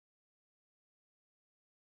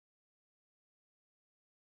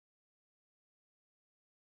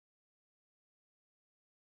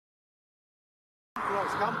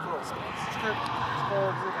come close.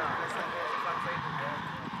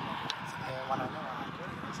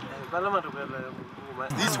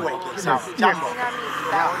 This way, south. Yes.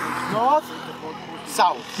 North,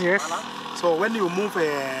 south. Yes. So when you move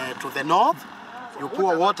to the north, you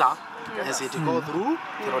pour water. As it goes through,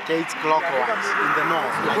 it rotates clockwise in the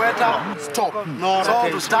north. Equator, stop. So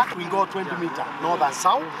to start, we go 20 meters, north and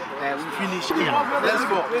south, and we finish here. Let's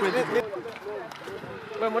go 20 meters.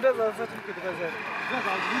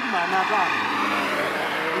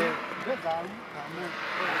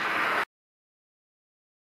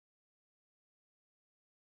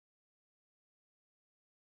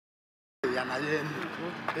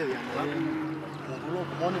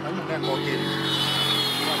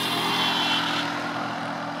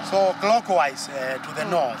 So clockwise to the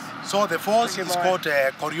north. So the force is called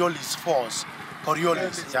Coriolis force.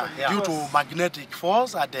 Coriolis, due to magnetic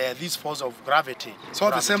force and this force of gravity. So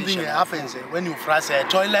the same thing happens when you flush a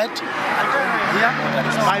toilet and here there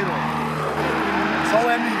is spiral. So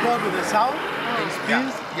when we go to the south, it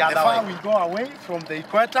spins, the far we go away from the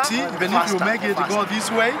equator. See, even if you make it go this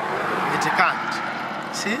way, it can't.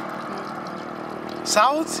 See?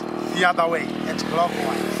 South, the other way, and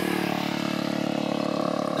clockwise.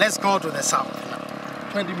 Let's go to the south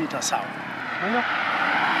now, 20 meters south.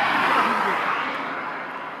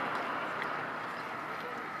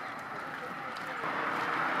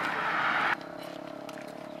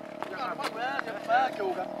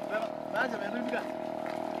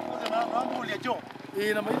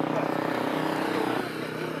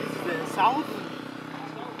 The south,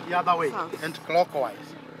 the other way, and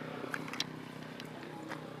clockwise.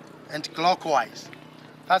 And clockwise.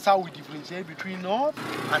 That's how we differentiate between north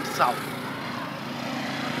and south.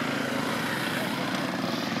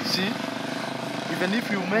 See? Even if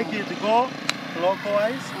you make it go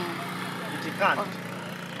clockwise, it can't.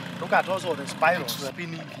 Look at also the spiral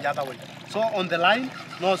spinning the other way. So on the line,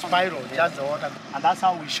 no spiral, just the water. And that's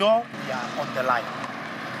how we show we are on the line.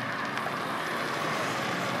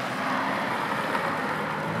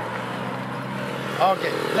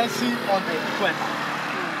 Okay, let's see on the equator.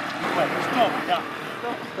 Stop, yeah.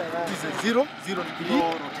 This is 0 degree,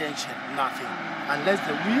 no rotation, nothing. Unless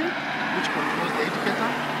the wheel, which controls the indicator,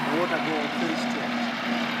 the water goes very straight.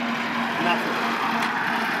 Nothing.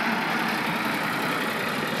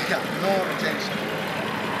 Yeah, no rotation.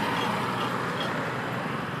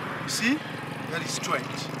 You see? Very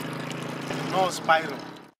straight. No spiral.